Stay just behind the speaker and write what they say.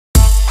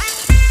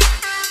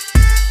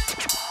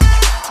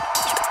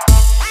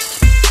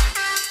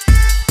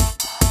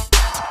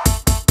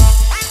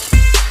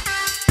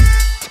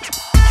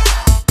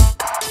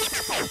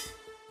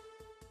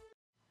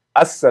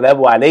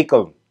Assalamu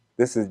alaikum.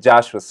 This is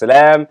Joshua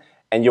Salaam,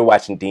 and you're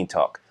watching Deen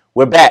Talk.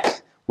 We're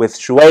back with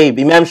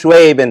Shuaib, Imam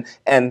Shuaib,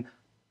 and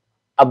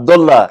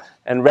Abdullah,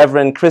 and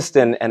Reverend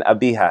Kristen, and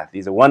Abiha.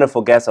 These are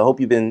wonderful guests. I hope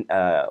you've been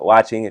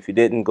watching. If you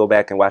didn't, go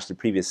back and watch the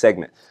previous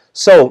segment.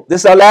 So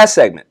this is our last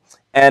segment.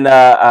 And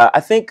I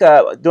think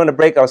during the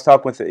break, I was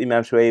talking with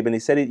Imam Shuaib, and he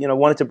said he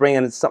wanted to bring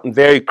in something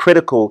very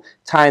critical,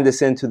 tying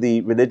this into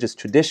the religious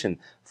tradition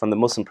from the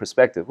Muslim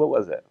perspective. What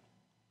was that?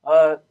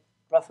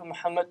 Prophet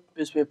Muhammad,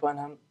 peace be upon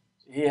him,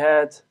 he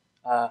had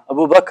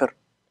Abu Bakr,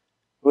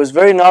 who was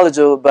very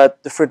knowledgeable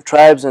about different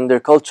tribes and their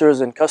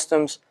cultures and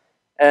customs,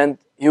 and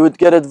he would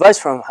get advice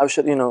from him. How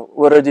should,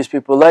 what are these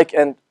people like?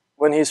 And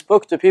when he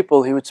spoke to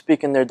people, he would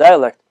speak in their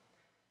dialect.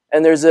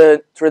 And there's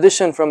a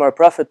tradition from our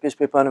Prophet, peace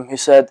be upon him, he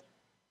said,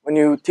 when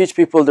you teach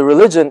people the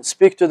religion,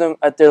 speak to them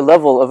at their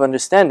level of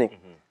understanding.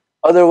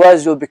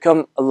 Otherwise, you'll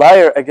become a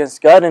liar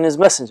against God and His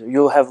Messenger.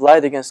 You'll have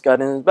lied against God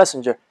and His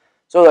Messenger.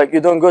 So like, you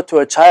don't go to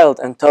a child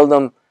and tell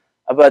them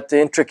about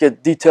the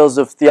intricate details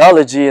of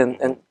theology, and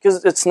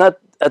because it's not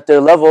at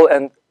their level,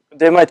 and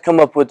they might come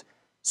up with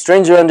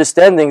stranger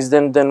understandings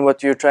than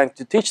what you're trying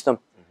to teach them.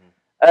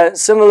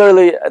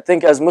 Similarly, I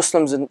think as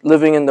Muslims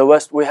living in the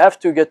West, we have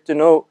to get to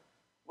know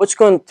what's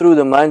going through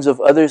the minds of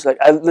others. Like,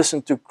 I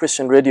listen to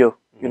Christian radio,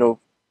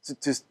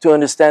 to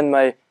understand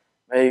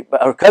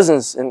our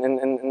cousins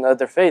in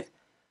other faith,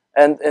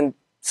 and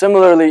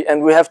similarly,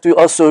 and we have to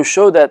also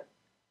show that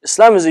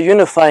Islam is a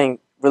unifying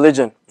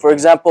religion. For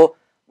example,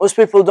 most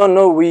people don't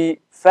know we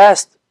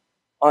fast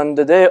on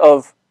the day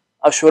of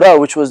Ashura,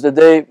 which was the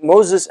day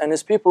Moses and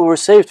his people were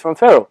saved from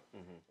Pharaoh.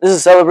 This is a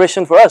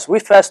celebration for us. We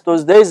fast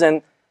those days,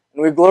 and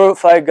we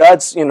glorify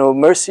God's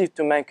mercy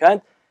to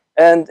mankind,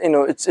 and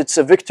it's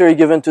a victory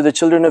given to the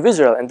children of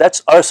Israel, and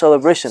that's our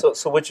celebration.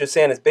 So what you're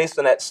saying is, based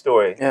on that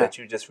story that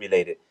you just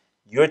related,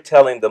 you're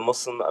telling the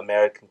Muslim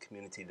American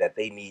community that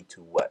they need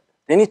to what?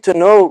 They need to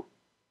know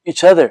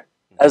each other.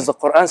 As the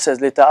Quran says,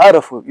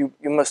 لِتَعَارَفُوا,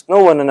 you must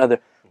know one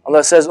another.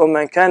 Allah says, O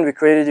mankind, we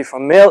created you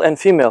from male and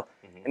female,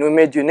 and we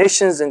made you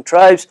nations and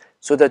tribes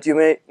so that you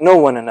may know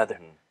one another.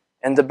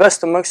 And the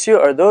best amongst you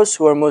are those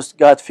who are most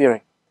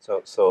God-fearing.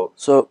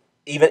 So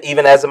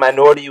even as a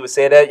minority, you would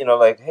say that,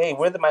 like, hey,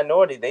 we're the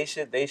minority. They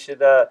should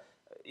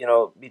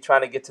be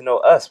trying to get to know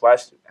us.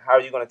 How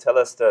are you going to tell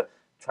us to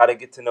try to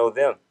get to know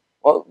them?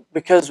 Well,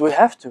 because we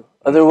have to.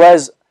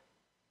 Otherwise,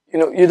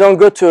 you don't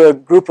go to a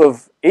group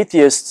of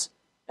atheists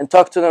and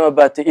talk to them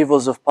about the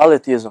evils of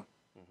polytheism.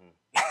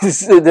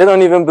 They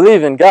don't even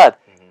believe in God.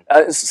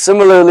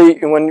 Similarly,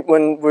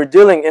 when we're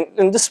dealing,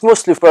 and this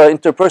mostly for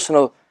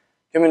interpersonal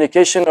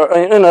communication, or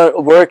in our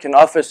work, in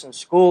office, in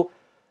school,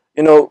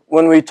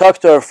 when we talk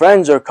to our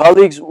friends or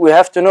colleagues, we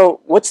have to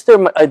know what's their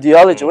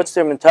ideology, what's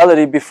their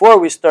mentality before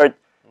we start,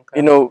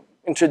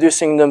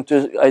 introducing them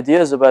to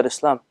ideas about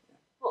Islam.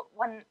 Well,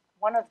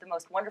 one of the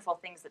most wonderful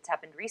things that's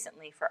happened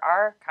recently for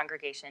our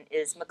congregation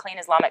is McLean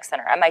Islamic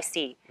Center,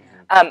 MIC,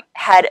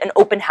 had an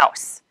open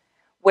house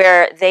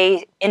where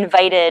they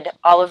invited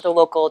all of the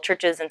local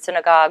churches and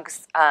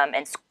synagogues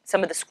and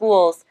some of the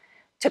schools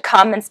to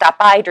come and stop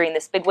by during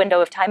this big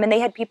window of time, and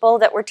they had people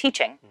that were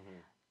teaching.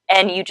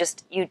 And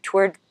you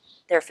toured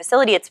their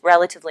facility. It's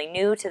relatively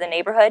new to the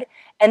neighborhood,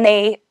 and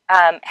they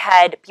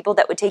had people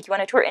that would take you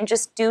on a tour and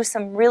just do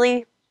some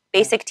really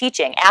basic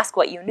teaching, ask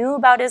what you knew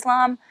about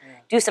Islam,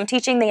 do some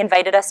teaching. They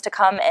invited us to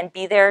come and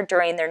be there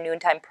during their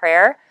noontime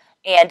prayer,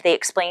 and they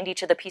explained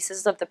each of the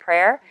pieces of the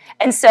prayer.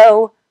 And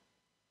so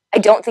I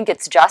don't think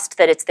it's just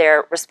that it's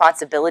their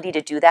responsibility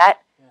to do that,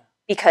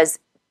 because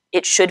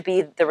it should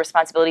be the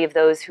responsibility of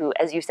those who,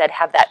 as you said,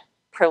 have that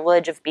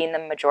privilege of being the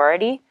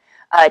majority,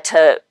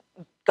 to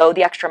go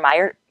the extra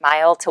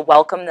mile to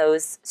welcome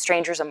those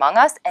strangers among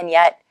us, and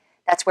yet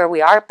that's where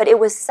we are. But it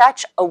was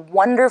such a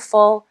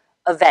wonderful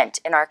event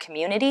in our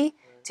community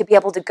to be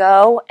able to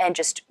go and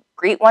just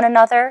greet one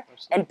another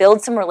and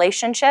build some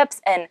relationships.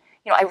 And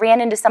I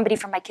ran into somebody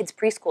from my kids'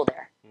 preschool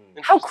there.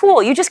 How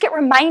cool. You just get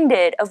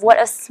reminded of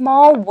what a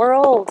small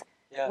world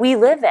we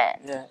live in.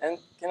 Yeah, and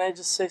can I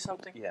just say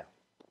something? Yeah.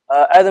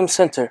 Adam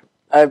Center,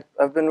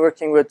 I've been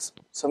working with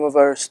some of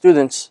our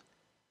students.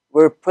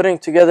 We're putting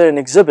together an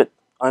exhibit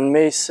on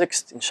May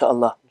 6th,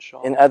 inshallah,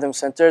 in Adam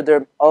Center.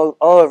 They're all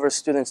of our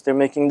students, they're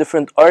making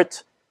different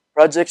art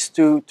projects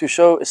to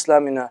show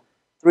Islam in a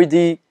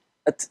 3D,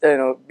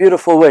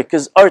 beautiful way,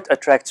 because art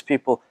attracts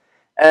people.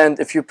 And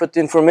if you put the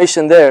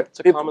information there, it's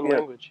a common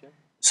language.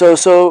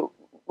 So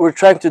we're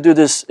trying to do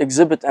this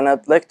exhibit, and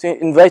I'd like to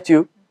invite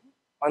you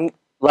on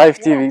live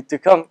TV to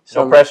come.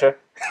 No pressure.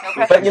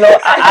 But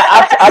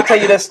I'll tell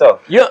you this though.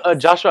 Yeah,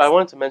 Joshua, I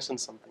wanted to mention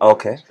something.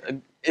 Okay.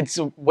 It's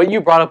what you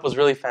brought up was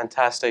really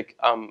fantastic.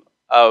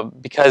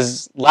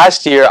 Because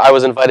last year I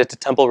was invited to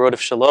Temple Road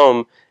of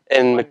Shalom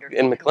in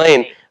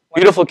McLean.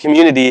 Beautiful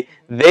community.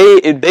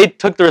 They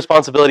took the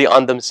responsibility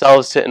on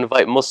themselves to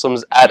invite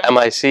Muslims at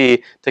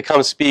MIC to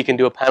come speak and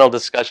do a panel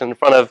discussion in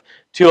front of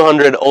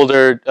 200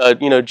 older,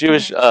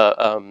 Jewish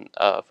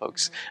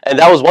folks, and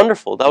that was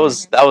wonderful. That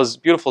was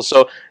beautiful.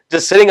 So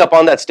just sitting up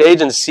on that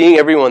stage and seeing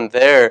everyone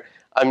there,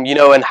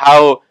 and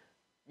how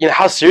you know,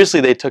 how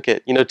seriously they took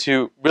it, you know,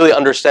 to really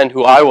understand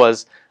who I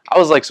was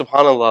like,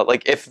 subhanAllah,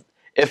 like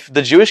if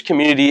the Jewish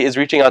community is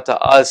reaching out to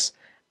us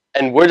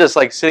and we're just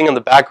like sitting in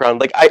the background,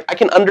 like I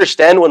can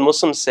understand when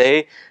Muslims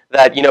say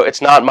that, you know,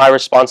 it's not my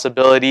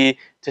responsibility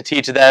to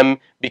teach them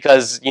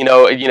because, you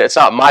know, it's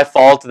not my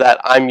fault that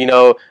I'm, you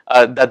know,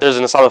 that there's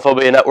an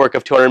Islamophobia network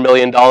of $200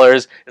 million.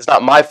 It's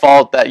not my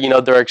fault that, you know,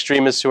 there are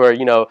extremists who are,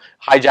 you know,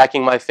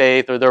 hijacking my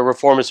faith, or there are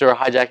reformists who are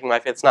hijacking my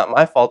faith. It's not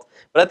my fault.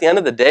 But at the end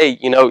of the day,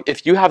 you know,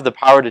 if you have the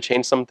power to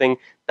change something,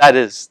 that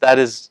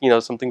is, you know,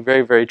 something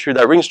very, very true.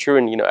 That rings true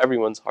in, you know,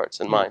 everyone's hearts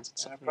and minds.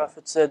 And the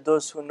Prophet said,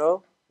 those who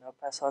know, now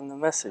pass on the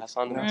message. Pass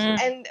on the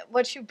message. And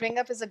what you bring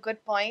up is a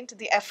good point.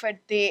 The effort,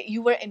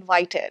 you were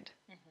invited,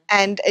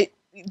 and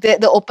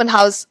the open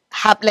house,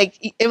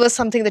 it was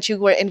something that you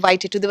were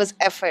invited to. There was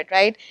effort,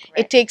 right?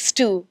 It takes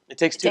two. It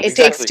takes two. It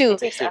takes two.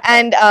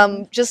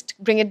 And just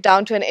bring it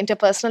down to an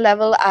interpersonal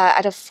level.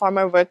 At a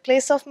former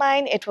workplace of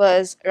mine, it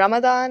was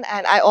Ramadan,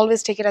 and I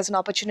always take it as an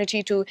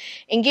opportunity to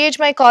engage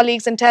my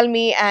colleagues and tell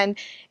me, and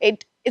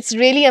it's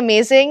really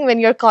amazing when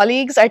your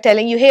colleagues are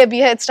telling you, hey,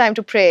 Abiha, it's time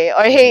to pray.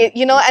 Or, hey,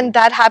 you know, and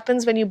that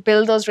happens when you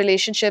build those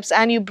relationships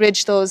and you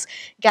bridge those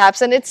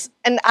gaps. And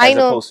I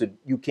know. As opposed to,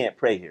 you can't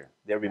pray here.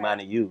 They're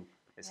reminding you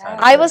it's time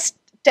to I pray. was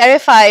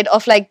terrified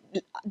of like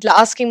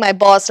asking my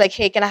boss, like,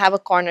 hey, can I have a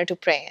corner to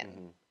pray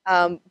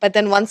in? But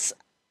then once,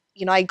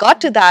 you know, I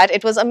got to that,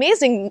 it was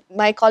amazing.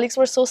 My colleagues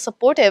were so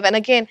supportive. And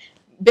again,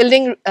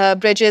 building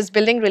bridges,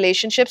 building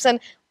relationships, and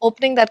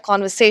opening that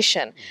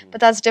conversation. But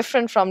that's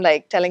different from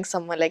like telling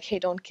someone like, hey,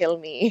 don't kill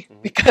me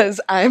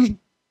because I'm,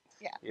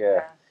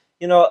 Yeah.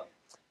 You know,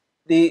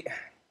 we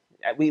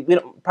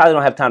probably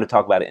don't have time to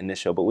talk about it in this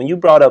show, but when you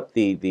brought up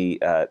the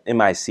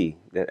MIC,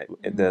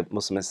 the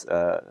Muslim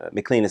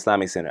McLean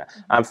Islamic Center,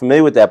 I'm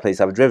familiar with that place.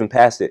 I've driven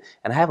past it,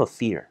 and I have a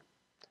fear.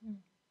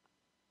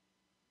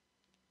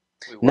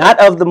 Not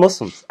of the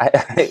Muslims.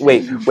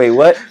 Wait,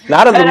 what?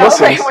 Not of the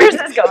Muslims. Where's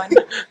this going?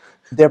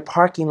 Their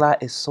parking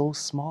lot is so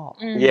small.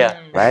 Yeah.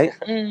 Right?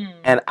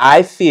 And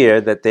I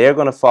fear that they're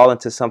going to fall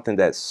into something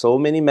that so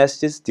many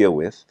messages deal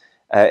with,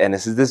 and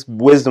this is this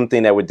wisdom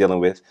thing that we're dealing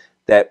with,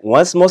 that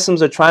once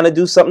Muslims are trying to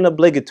do something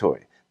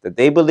obligatory, that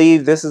they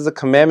believe this is a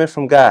commandment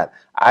from God,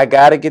 I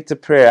got to get to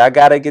prayer, I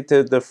got to get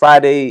to the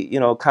Friday, you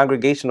know,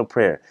 congregational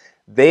prayer,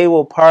 they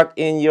will park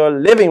in your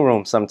living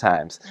room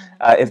sometimes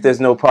if there's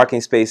no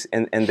parking space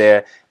in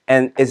there.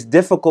 And it's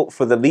difficult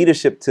for the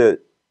leadership to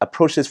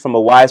approach this from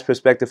a wise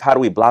perspective. How do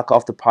we block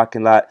off the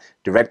parking lot,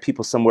 direct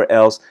people somewhere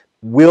else?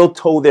 We'll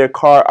tow their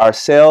car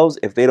ourselves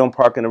if they don't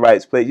park in the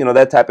right place, you know,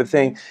 that type of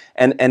thing.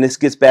 And this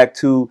gets back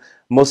to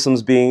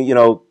Muslims being, you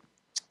know,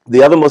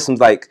 the other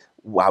Muslims like,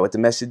 why would the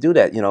message do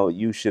that? You know,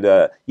 you should,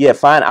 yeah,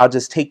 fine, I'll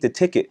just take the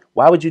ticket.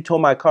 Why would you tow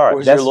my car?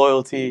 Where's your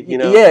loyalty? You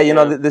know? Yeah, you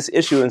know, this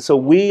issue. And so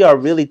we are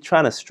really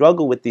trying to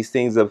struggle with these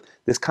things of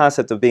this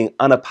concept of being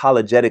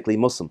unapologetically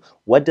Muslim.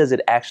 What does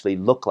it actually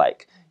look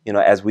like? You know,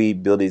 as we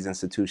build these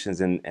institutions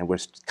and we're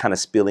kind of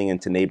spilling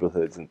into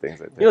neighborhoods and things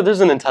like that. You know,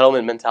 there's an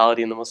entitlement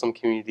mentality in the Muslim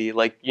community.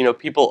 Like, you know,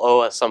 people owe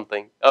us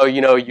something. Oh,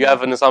 you know, you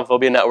have an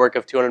Islamophobia network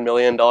of $200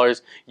 million.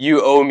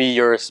 You owe me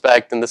your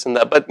respect and this and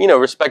that. But, you know,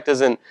 respect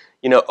isn't,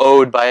 you know,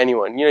 owed by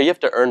anyone. You know, you have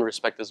to earn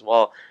respect as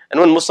well. And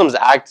when Muslims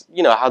act,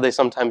 you know, how they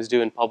sometimes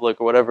do in public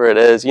or whatever it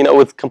is, you know,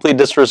 with complete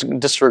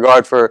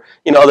disregard for,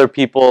 you know, other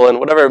people and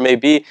whatever it may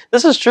be,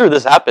 this is true.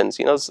 This happens.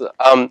 You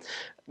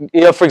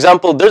know, for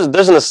example,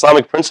 there's an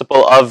Islamic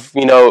principle of,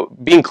 you know,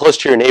 being close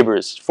to your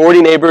neighbors,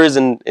 40 neighbors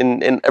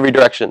in every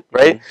direction,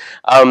 right?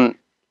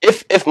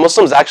 If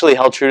Muslims actually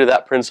held true to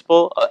that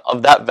principle,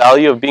 of that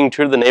value of being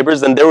true to the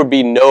neighbors, then there would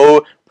be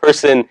no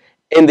person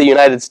in the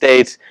United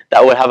States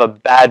that would have a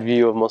bad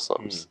view of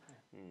Muslims.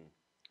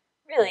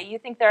 Really? You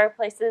think there are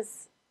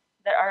places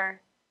that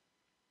are,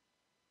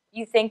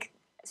 you think,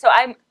 so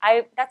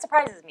that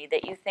surprises me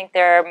that you think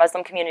there are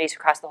Muslim communities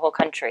across the whole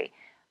country.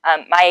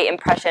 My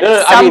impression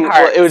is some parts.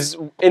 Well, it was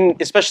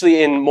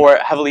especially in more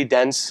heavily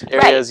dense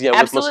areas, Right, yeah, with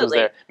absolutely. Muslims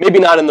there. Maybe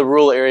not in the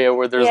rural area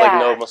where there's like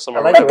no Muslim.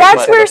 But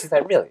that's where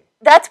really.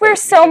 That's where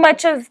so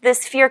much of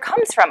this fear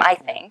comes from, I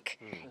think,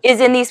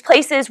 is in these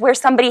places where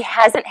somebody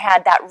hasn't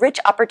had that rich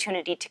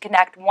opportunity to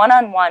connect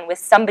one-on-one with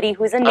somebody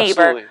who's a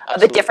neighbor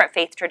of a different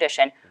faith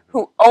tradition,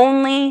 who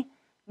only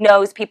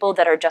knows people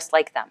that are just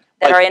like them,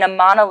 that are in a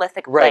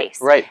monolithic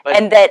place,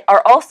 and that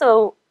are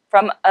also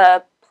from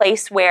a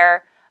place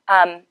where,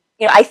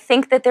 you know, I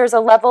think that there's a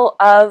level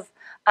of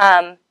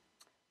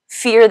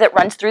fear that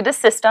runs through the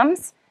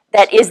systems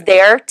that is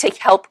there to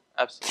help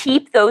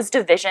keep those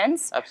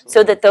divisions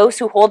so that those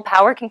who hold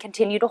power can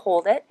continue to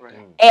hold it.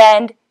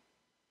 And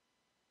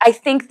I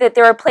think that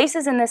there are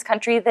places in this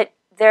country that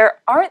there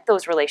aren't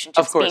those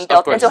relationships being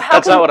built. And so how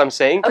that's not what I'm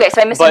saying. Okay,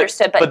 so I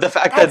misunderstood, but the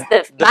fact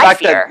that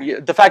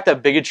the fact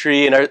that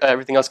bigotry and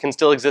everything else can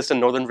still exist in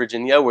Northern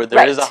Virginia, where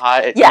there is a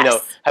high, you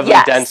know, heavily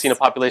dense, you know,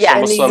 population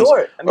of Muslims,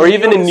 or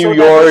even in New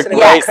York,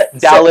 right?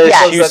 Dallas,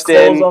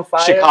 Houston,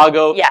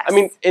 Chicago. I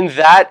mean, in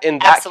that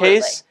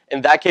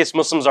case,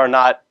 Muslims are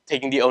not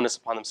taking the onus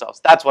upon themselves.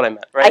 That's what I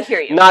meant, right? I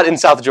hear you. Not in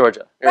South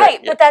Georgia, right?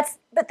 But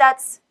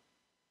that's,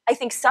 I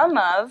think some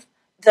of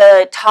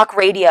the talk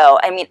radio.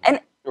 I mean, and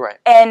Right.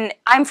 and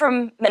I'm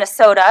from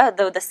Minnesota,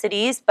 though the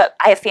cities, but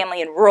I have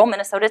family in rural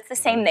Minnesota. It's the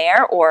same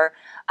there. Or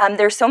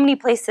there's so many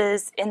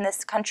places in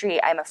this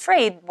country, I'm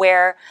afraid,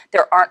 where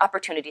there aren't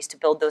opportunities to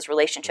build those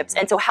relationships.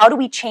 And so how do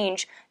we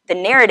change the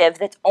narrative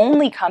that's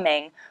only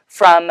coming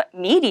from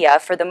media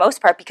for the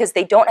most part, because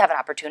they don't have an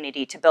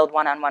opportunity to build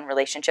one-on-one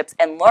relationships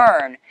and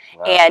learn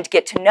and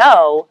get to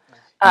know.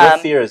 Your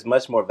fear is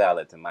much more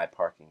valid than my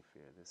parking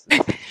fear. This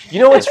is You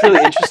know what's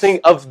really interesting?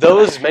 Of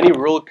those many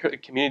rural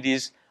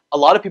communities, a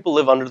lot of people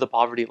live under the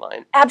poverty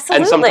line. Absolutely.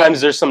 And sometimes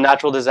there's some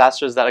natural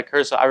disasters that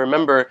occur. So I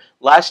remember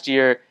last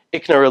year,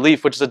 ICNA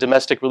Relief, which is a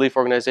domestic relief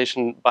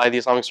organization by the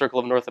Islamic Circle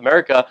of North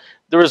America,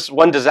 there was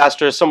one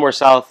disaster somewhere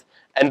south,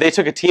 and they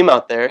took a team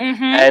out there,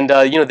 and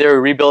you know, they were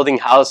rebuilding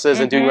houses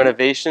and doing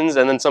renovations.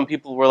 And then some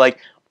people were like,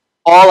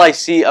 all I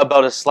see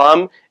about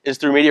Islam is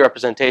through media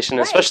representation,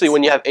 especially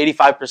when you have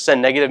 85%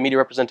 negative media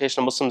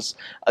representation of Muslims.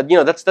 You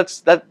know,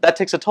 that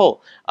takes a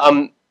toll.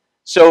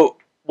 So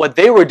what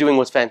they were doing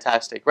was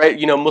fantastic, right?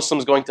 You know,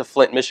 Muslims going to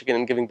Flint, Michigan,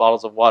 and giving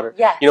bottles of water.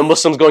 Yes. You know,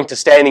 Muslims going to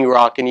Standing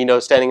Rock and, you know,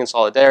 standing in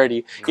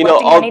solidarity. You know,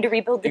 collecting all money to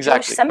rebuild the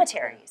Jewish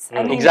cemeteries.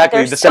 I mean, Exactly,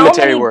 there's the cemetery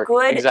so many work.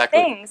 good Exactly.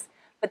 things,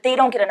 but they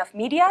don't get enough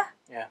media,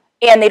 Yeah.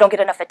 and they don't get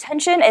enough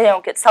attention, and they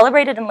don't get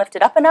celebrated and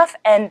lifted up enough,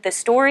 and the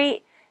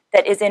story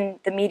that is in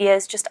the media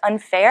is just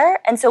unfair.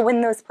 And so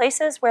when those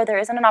places where there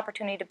isn't an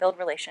opportunity to build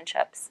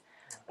relationships,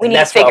 we need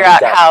to figure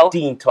out how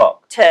Dean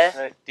Talk.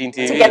 to Dean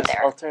to TV. get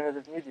there.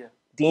 Alternative media.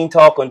 Dean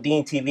Talk on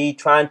Dean TV,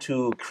 trying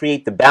to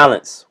create the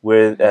balance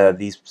where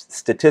these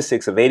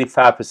statistics of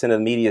 85% of the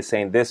media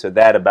saying this or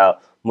that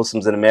about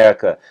Muslims in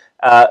America.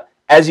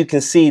 As you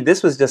can see,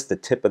 this was just the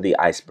tip of the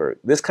iceberg.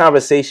 This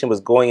conversation was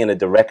going in a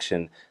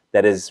direction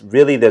that is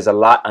really, there's a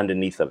lot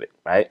underneath of it,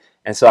 right?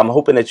 And so I'm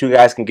hoping that you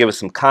guys can give us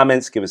some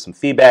comments, give us some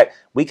feedback.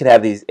 We could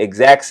have these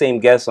exact same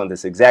guests on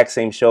this exact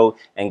same show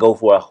and go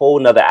for a whole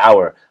nother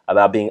hour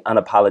about being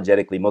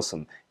unapologetically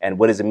Muslim and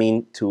what does it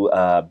mean to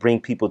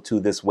bring people to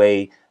this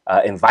way,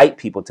 invite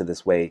people to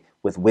this way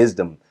with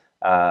wisdom.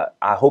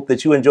 I hope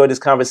that you enjoyed this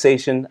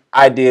conversation.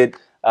 I did.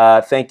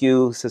 Thank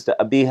you, Sister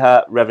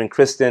Abiha, Reverend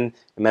Kristen,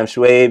 Imam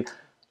Shuaib,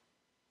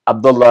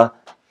 Abdullah,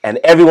 and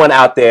everyone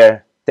out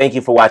there. Thank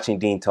you for watching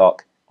Dean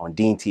Talk on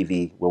Dean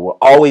TV, where we're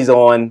always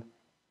on,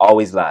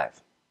 always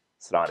live.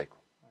 Salaam alaikum.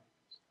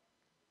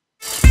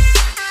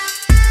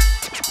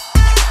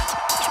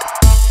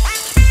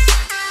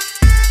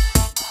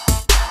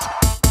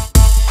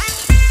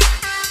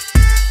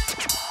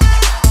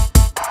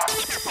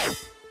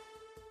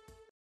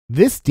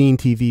 This Dean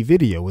TV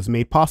video was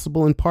made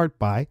possible in part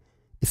by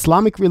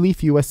Islamic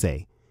Relief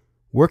USA,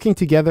 working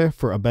together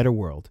for a better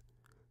world,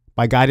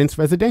 by Guidance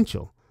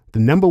Residential, the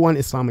 #1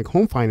 Islamic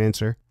home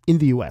financer in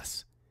the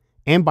U.S.,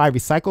 and by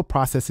Recycle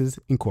Processes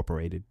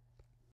Incorporated.